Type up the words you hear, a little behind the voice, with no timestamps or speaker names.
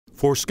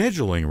For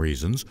scheduling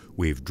reasons,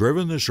 we've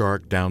driven the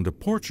Shark down to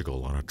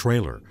Portugal on a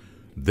trailer,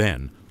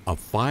 then a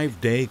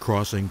 5-day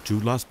crossing to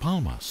Las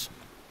Palmas.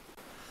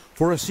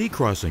 For a sea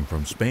crossing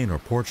from Spain or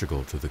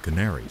Portugal to the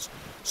Canaries,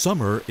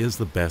 summer is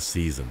the best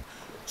season.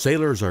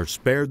 Sailors are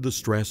spared the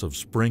stress of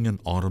spring and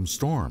autumn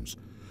storms.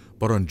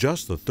 But on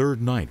just the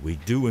third night, we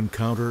do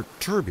encounter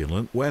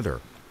turbulent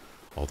weather,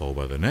 although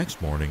by the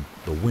next morning,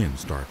 the wind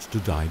starts to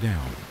die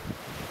down.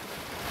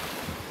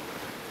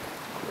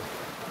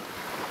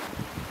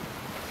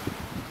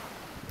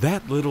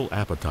 That little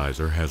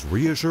appetizer has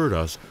reassured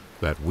us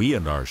that we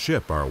and our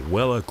ship are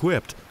well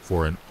equipped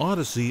for an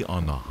odyssey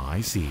on the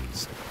high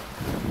seas.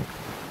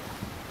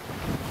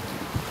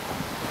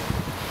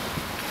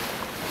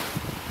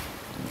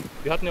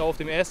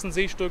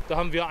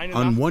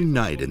 On one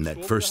night in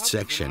that first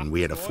section,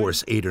 we had a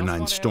force 8 or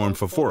 9 storm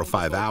for 4 or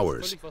 5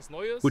 hours,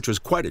 which was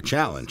quite a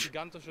challenge.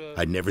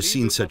 I'd never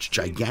seen such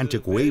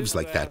gigantic waves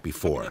like that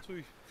before.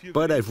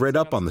 But I've read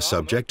up on the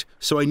subject,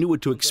 so I knew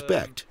what to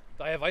expect.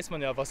 Our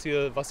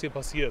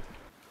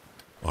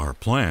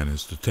plan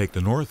is to take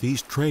the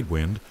northeast trade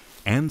wind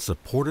and,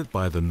 supported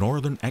by the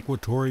northern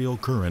equatorial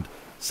current,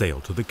 sail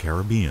to the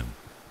Caribbean.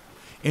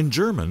 In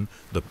German,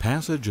 the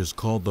passage is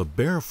called the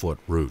Barefoot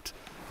route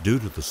due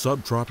to the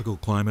subtropical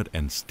climate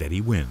and steady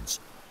winds.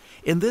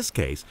 In this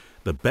case,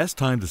 the best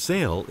time to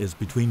sail is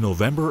between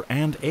November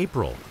and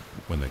April,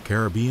 when the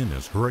Caribbean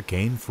is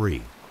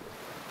hurricane-free.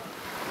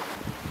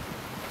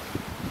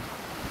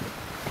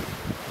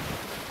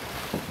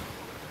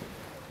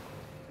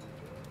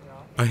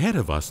 Ahead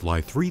of us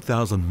lie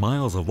 3,000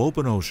 miles of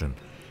open ocean,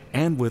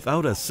 and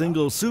without a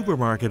single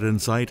supermarket in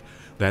sight,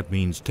 that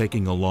means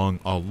taking along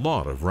a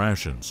lot of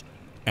rations.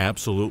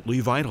 Absolutely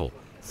vital,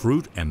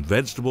 fruit and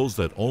vegetables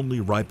that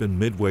only ripen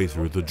midway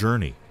through the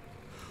journey.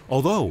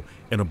 Although,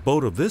 in a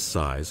boat of this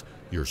size,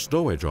 your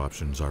stowage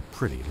options are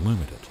pretty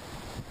limited.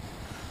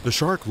 The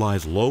Shark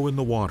lies low in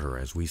the water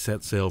as we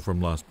set sail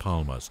from Las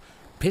Palmas,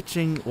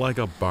 pitching like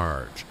a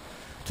barge.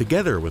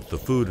 Together with the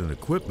food and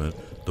equipment,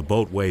 the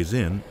boat weighs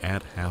in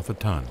at half a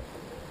ton.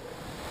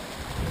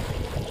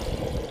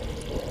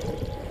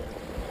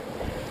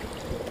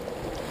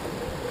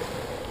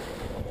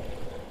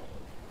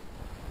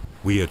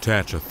 We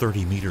attach a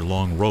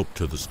 30-meter-long rope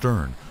to the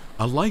stern,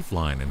 a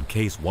lifeline in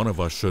case one of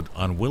us should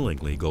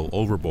unwillingly go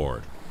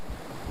overboard.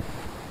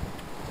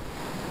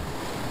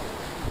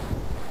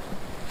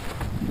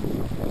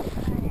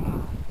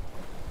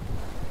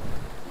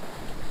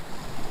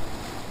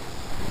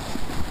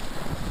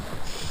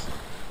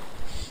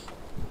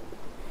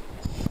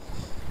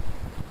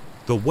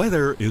 The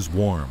weather is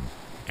warm,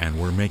 and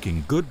we're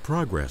making good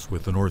progress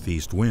with the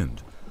northeast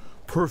wind.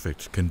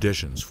 Perfect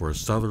conditions for a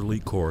southerly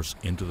course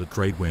into the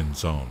trade wind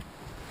zone.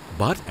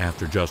 But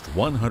after just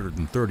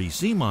 130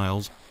 sea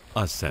miles,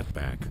 a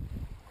setback.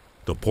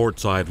 The port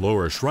side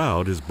lower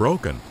shroud is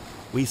broken.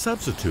 We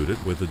substitute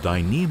it with a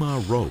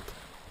Dyneema rope,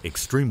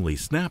 extremely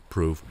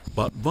snap-proof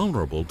but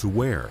vulnerable to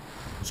wear,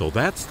 so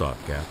that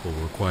stopgap will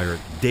require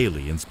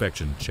daily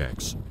inspection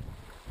checks.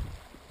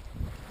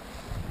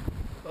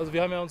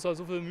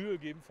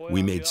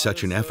 We made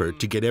such an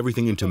effort to get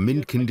everything into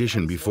mint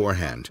condition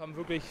beforehand.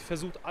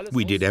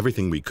 We did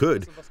everything we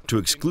could to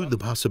exclude the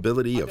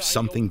possibility of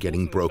something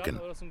getting broken.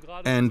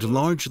 And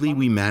largely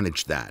we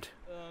managed that.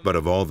 But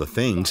of all the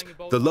things,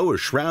 the lower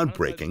shroud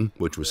breaking,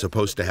 which was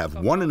supposed to have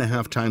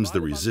 1.5 times the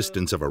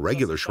resistance of a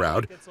regular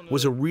shroud,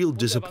 was a real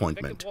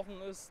disappointment.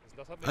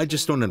 I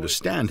just don't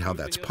understand how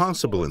that's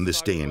possible in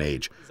this day and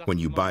age when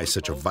you buy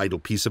such a vital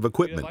piece of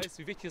equipment.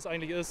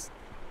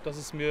 Das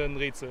ist mir ein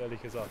Rätsel,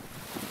 ehrlich gesagt.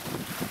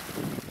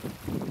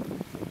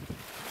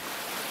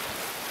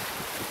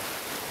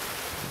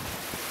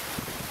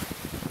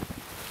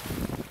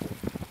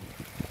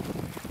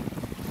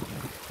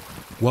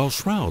 While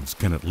shrouds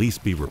can at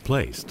least be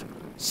replaced,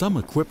 some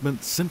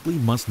equipment simply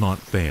must not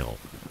fail.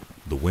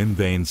 The wind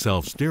vane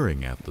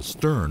self-steering at the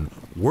stern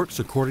works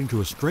according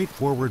to a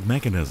straightforward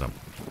mechanism.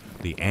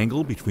 The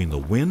angle between the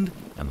wind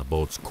and the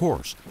boat's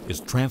course is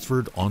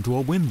transferred onto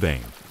a wind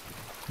vane.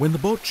 When the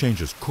boat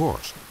changes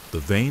course, the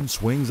vane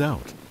swings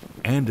out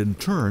and in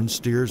turn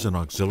steers an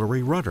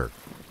auxiliary rudder.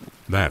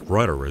 That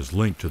rudder is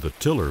linked to the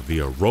tiller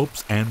via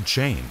ropes and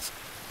chains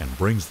and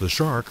brings the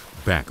Shark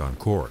back on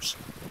course.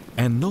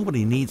 And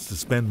nobody needs to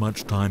spend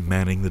much time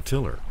manning the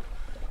tiller.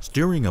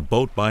 Steering a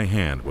boat by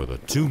hand with a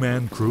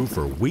 2-man crew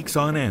for weeks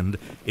on end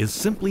is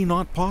simply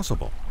not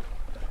possible.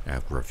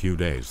 After a few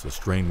days, the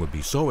strain would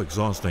be so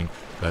exhausting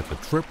that the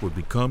trip would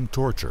become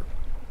torture.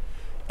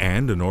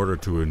 And in order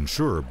to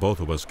ensure both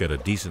of us get a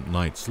decent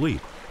night's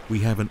sleep, we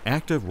have an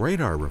active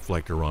radar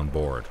reflector on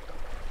board.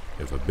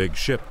 If a big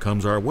ship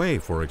comes our way,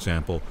 for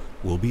example,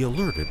 we'll be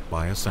alerted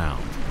by a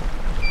sound.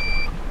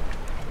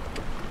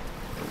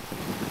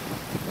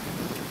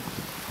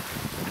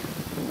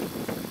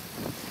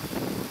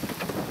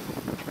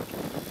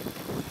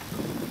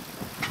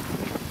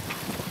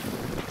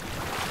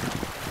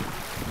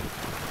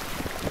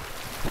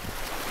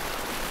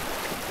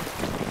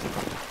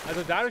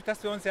 Also dadurch,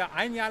 dass wir uns ja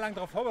ein Jahr lang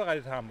darauf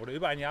vorbereitet haben, oder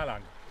über ein Jahr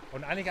lang,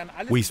 und eigentlich an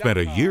alles We spent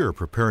a year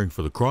preparing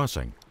for the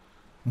crossing.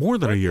 More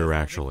than a year,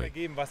 actually.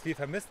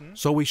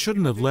 So we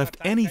shouldn't have left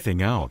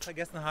anything out.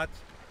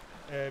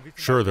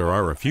 Sure, there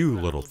are a few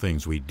little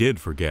things we did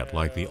forget,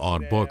 like the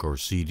odd book or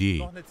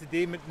CD,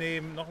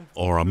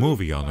 or a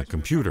movie on the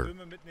computer.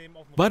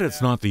 But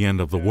it's not the end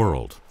of the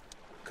world.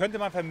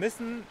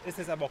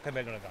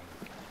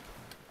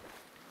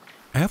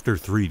 After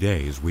 3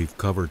 days, we've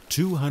covered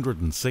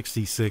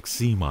 266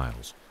 sea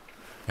miles.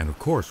 And of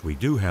course, we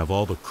do have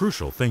all the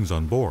crucial things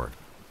on board.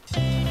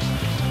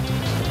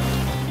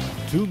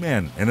 2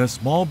 men in a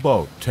small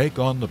boat take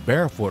on the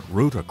Barefoot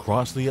route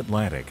across the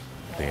Atlantic.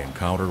 They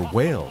encounter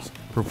whales,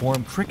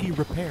 perform tricky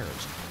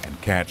repairs,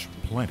 and catch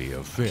plenty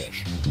of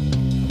fish.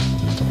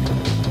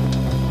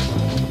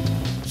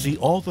 See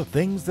all the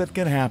things that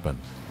can happen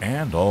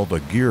and all the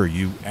gear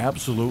you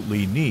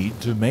absolutely need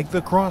to make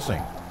the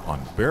crossing on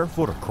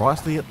Barefoot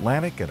Across the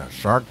Atlantic in a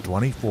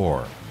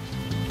SHARK24.